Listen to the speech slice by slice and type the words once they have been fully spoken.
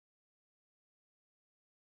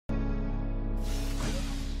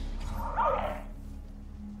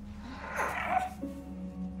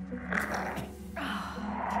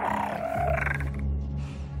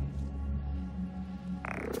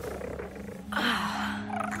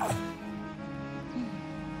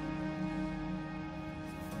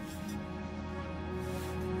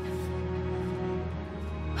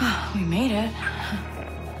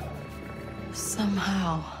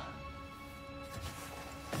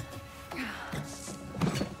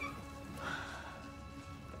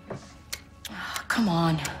come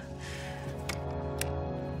on.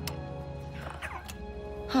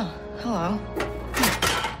 Huh, hello.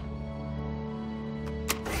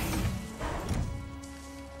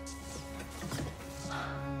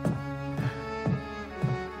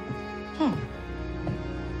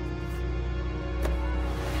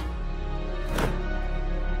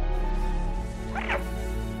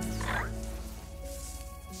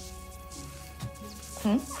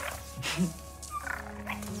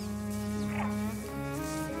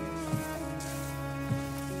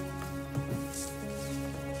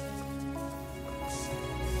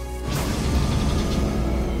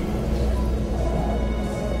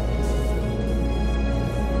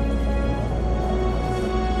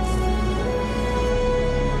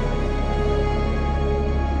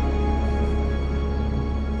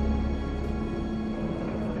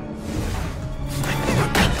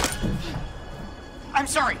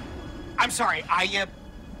 I'm sorry.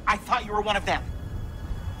 I thought you were one of them.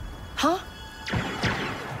 Huh?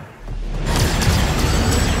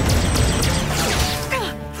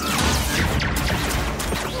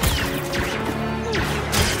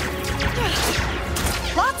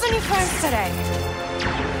 Lots of new friends today.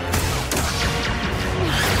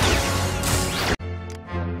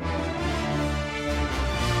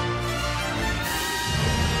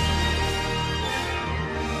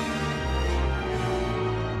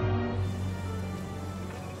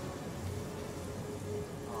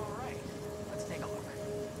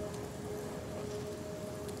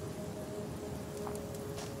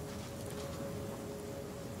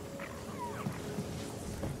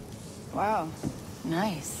 Wow,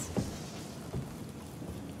 nice.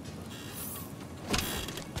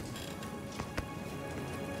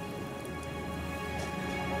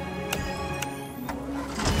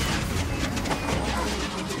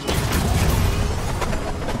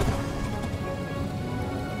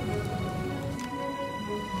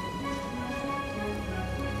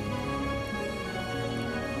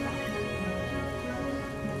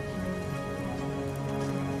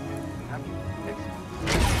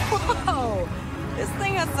 Whoa! This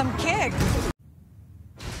thing has some kick.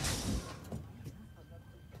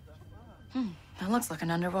 That looks like an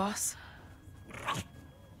underboss.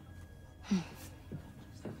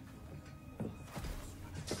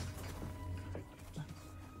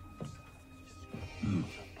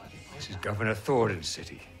 This is Governor Thornton's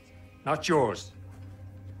city, not yours.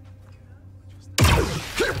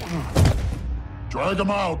 Drag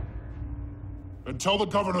him out. And tell the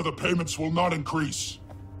governor the payments will not increase.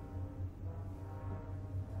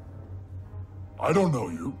 I don't know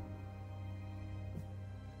you.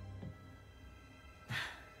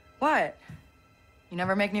 What? You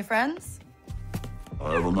never make new friends?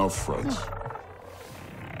 I have enough friends.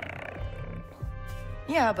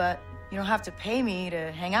 Yeah, but you don't have to pay me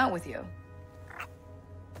to hang out with you.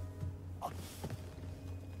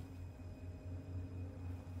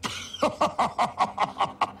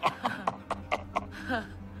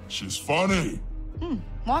 She's funny.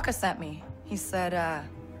 Waka sent me. He said,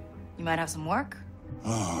 you might have some work?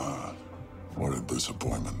 Ah, what a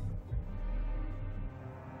disappointment.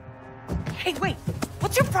 Hey, wait!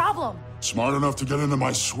 What's your problem? Smart enough to get into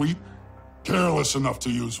my suite? Careless enough to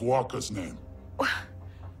use Walker's name.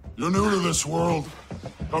 You're new to this world.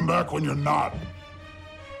 Come back when you're not.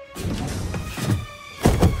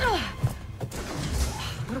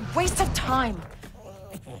 What a waste of time!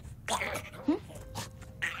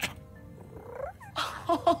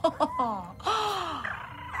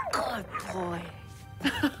 Good boy.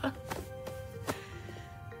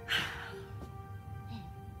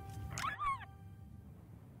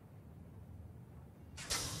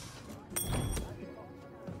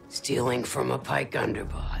 Stealing from a Pike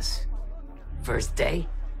underboss. First day?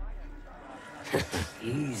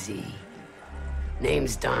 Easy.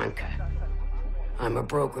 Name's Donka. I'm a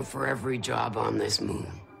broker for every job on this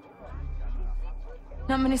moon.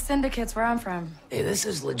 Not many syndicates where I'm from. Hey, this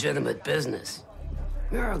is legitimate business.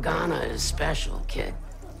 Miragana is special, kid.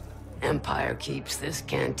 Empire keeps this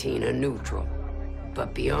cantina neutral.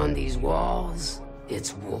 But beyond these walls,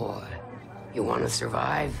 it's war. You want to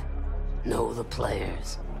survive? Know the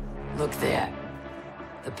players. Look there.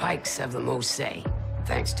 The Pikes have the most say,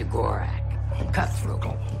 thanks to Gorak.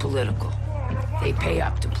 Cutthroat, political. They pay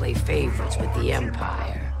up to play favorites with the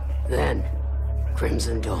Empire. Then,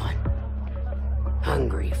 Crimson Dawn.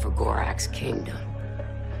 Hungry for Gorak's kingdom.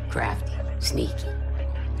 Crafty, sneaky.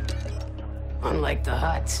 Unlike the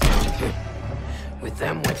Hutts. With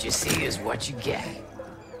them, what you see is what you get.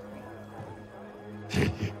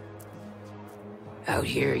 Out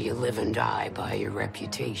here, you live and die by your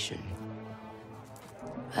reputation.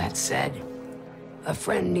 That said, A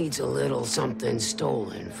friend needs a little something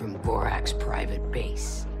stolen from Gorak's private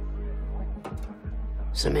base.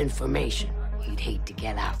 Some information he'd hate to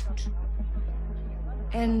get out.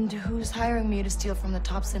 And who's hiring me to steal from the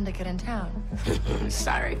top syndicate in town?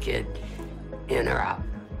 Sorry, kid. In or out.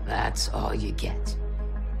 That's all you get.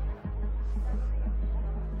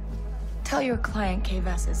 Tell your client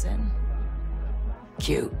K-Vess is in.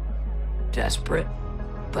 Cute. Desperate,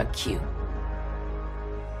 but cute.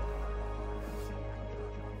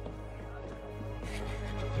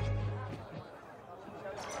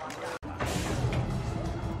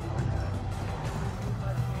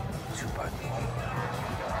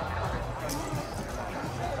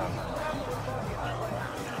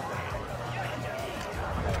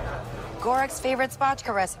 Gorak's favorite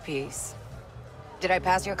spotchka recipes. Did I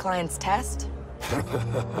pass your client's test?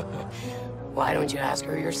 Why don't you ask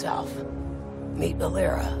her yourself? Meet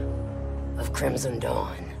Valera of Crimson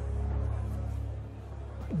Dawn.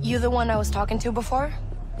 You the one I was talking to before?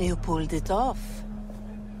 You pulled it off.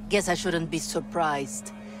 Guess I shouldn't be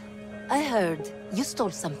surprised. I heard you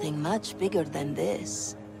stole something much bigger than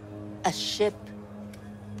this. A ship.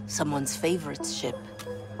 Someone's favorite ship.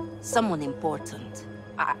 Someone important.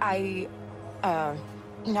 I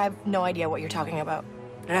have no idea what you're talking about.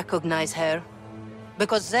 Recognize her?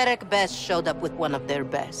 Because Zarek Besh showed up with one of their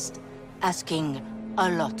best, asking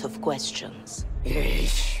a lot of questions.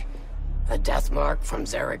 Yeesh. A death mark from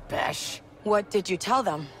Zarek Besh? What did you tell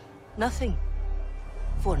them? Nothing.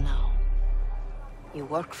 For now. You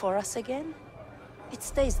work for us again? It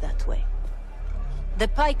stays that way. The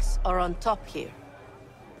Pikes are on top here,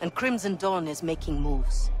 and Crimson Dawn is making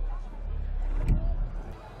moves.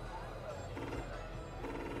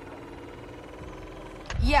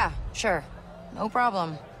 Yeah, sure. No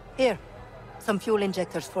problem. Here, some fuel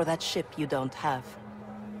injectors for that ship you don't have.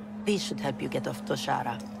 These should help you get off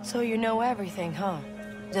Toshara. So you know everything, huh?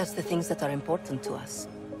 Just the things that are important to us.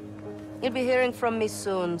 You'll be hearing from me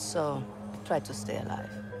soon, so try to stay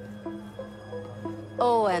alive.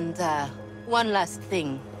 Oh, and one last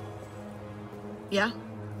thing. Yeah?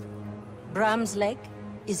 Bram's leg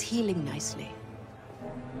is healing nicely.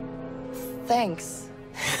 Thanks.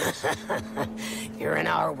 You're in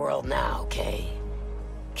our world now, Kay.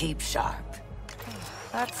 Keep sharp.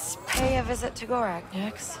 Let's pay a visit to Gorak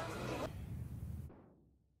next.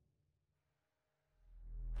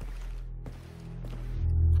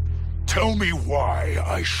 Tell me why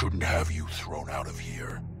I shouldn't have you thrown out of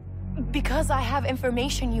here. Because I have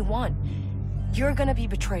information you want. You're gonna be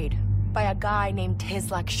betrayed by a guy named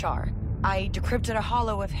Tizlek Shar. I decrypted a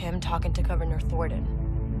holo of him talking to Governor Thornton.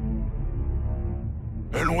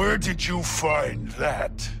 And where did you find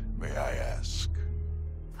that, may I ask?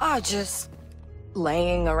 Just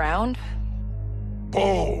laying around.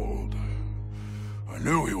 Bold. I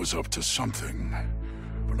knew he was up to something,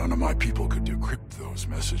 but none of my people could decrypt those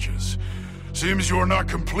messages. Seems you're not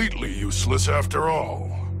completely useless after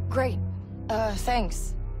all. Great.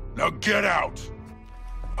 Thanks. Now get out!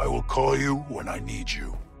 I will call you when I need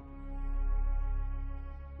you.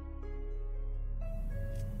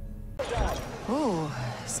 Ooh,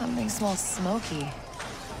 something smells smoky.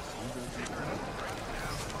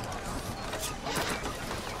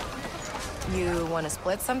 You want to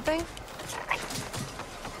split something?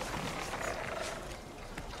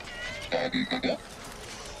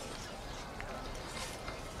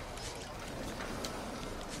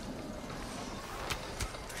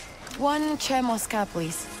 One Che Mosca,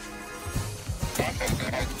 please.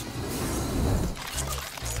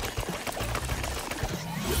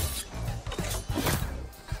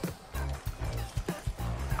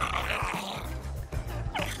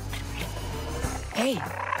 Hey,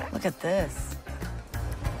 look at this.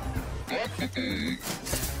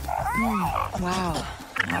 Wow,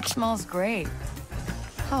 that smells great.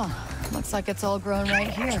 Huh, looks like it's all grown right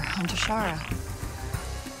here on Toshara.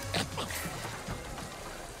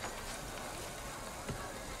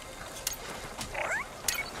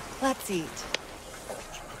 Let's eat.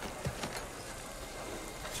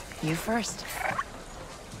 You first.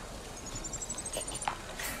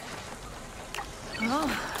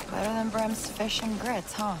 Oh, better than Bram's fish and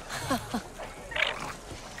grits, huh?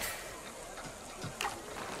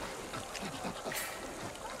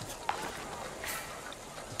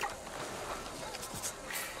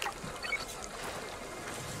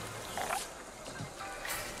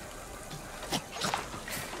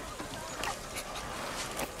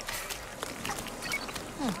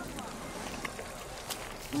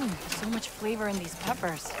 So much flavor in these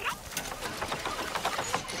peppers.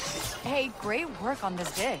 Hey, great work on this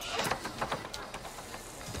dish.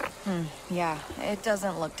 Yeah, it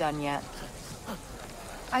doesn't look done yet.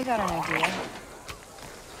 I got an idea.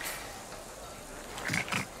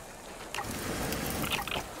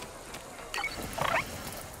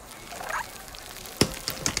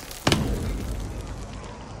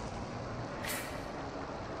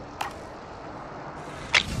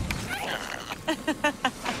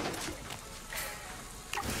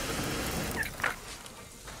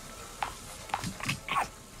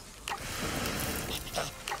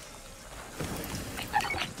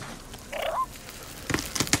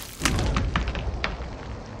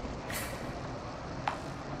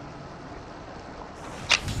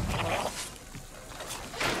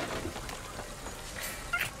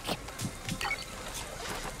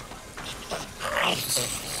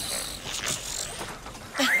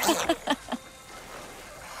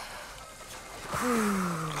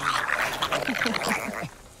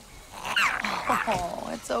 Oh,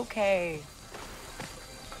 it's okay.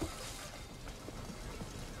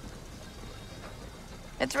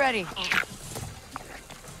 It's ready.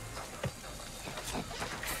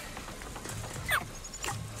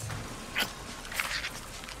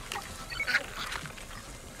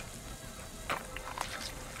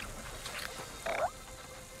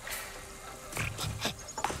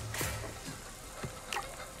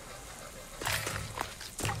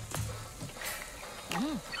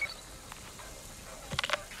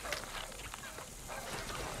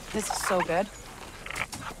 This is so good.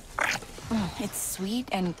 It's sweet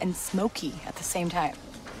and smoky at the same time.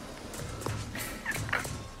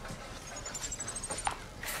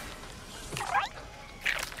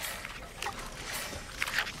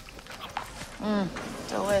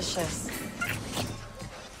 Delicious.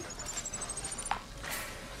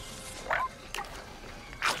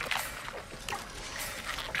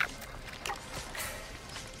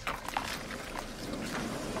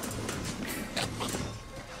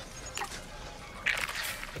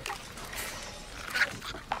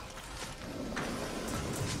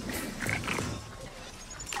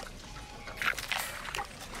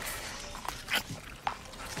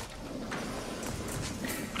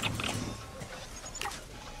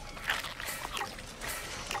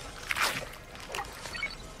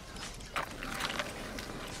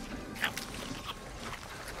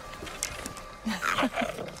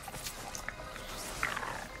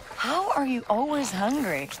 How are you always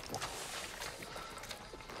hungry?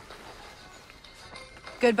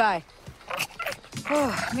 Goodbye.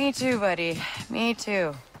 Oh, me too, buddy. Me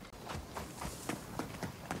too.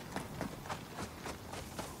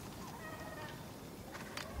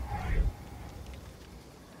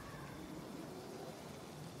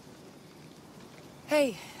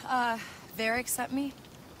 Hey, Varric sent me?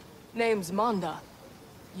 Name's Manda.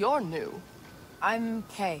 You're new. I'm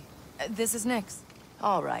Kay. This is Nyx.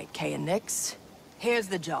 All right, Kay and Nyx. Here's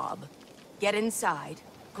the job. Get inside,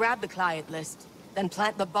 grab the client list, then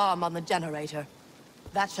plant the bomb on the generator.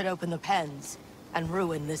 That should open the pens and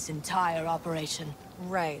ruin this entire operation.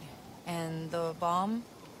 Right. And the bomb?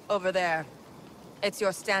 Over there. It's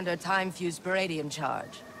your standard time-fused beradium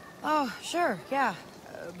charge. Oh, sure, yeah.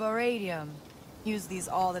 Beradium. Use these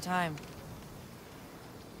all the time.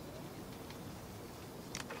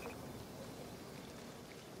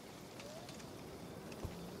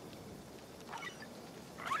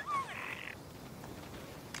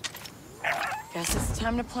 Guess it's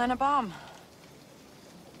time to plant a bomb.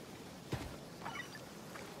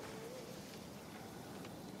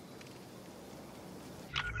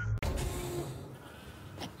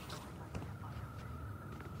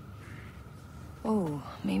 Oh,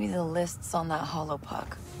 maybe the list's on that hollow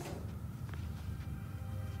puck.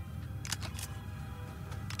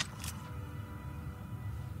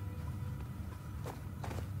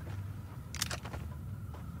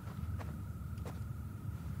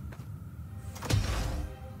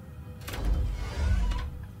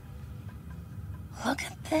 Look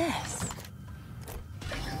at this.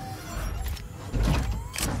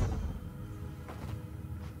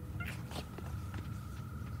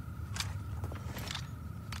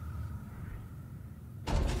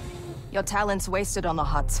 Your talent's wasted on the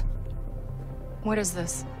Hutt. What is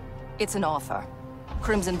this? It's an offer.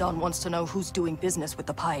 Crimson Dawn wants to know who's doing business with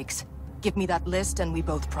the Pikes. Give me that list and we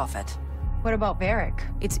both profit. What about Varric?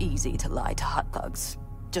 It's easy to lie to Hutt thugs.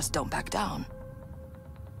 Just don't back down.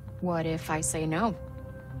 What if I say no?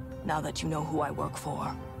 Now that you know who I work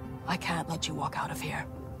for, I can't let you walk out of here.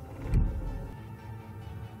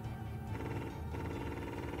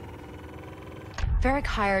 Varric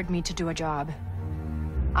hired me to do a job.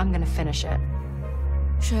 I'm gonna finish it.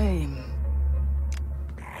 Shame.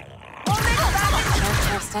 Don't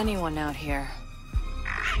trust anyone out here.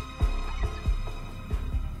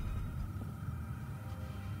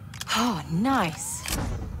 Oh, nice.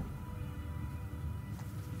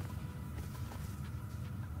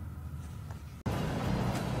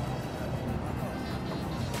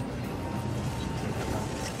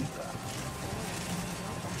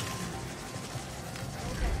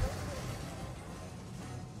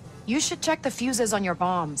 You should check the fuses on your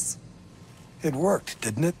bombs. It worked,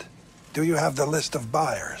 didn't it? Do you have the list of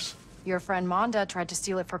buyers? Your friend Monda tried to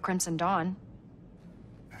steal it for Crimson Dawn.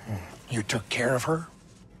 You took care of her?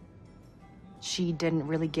 She didn't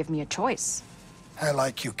really give me a choice. I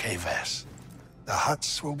like you, Kves. The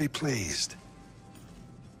Hutts will be pleased.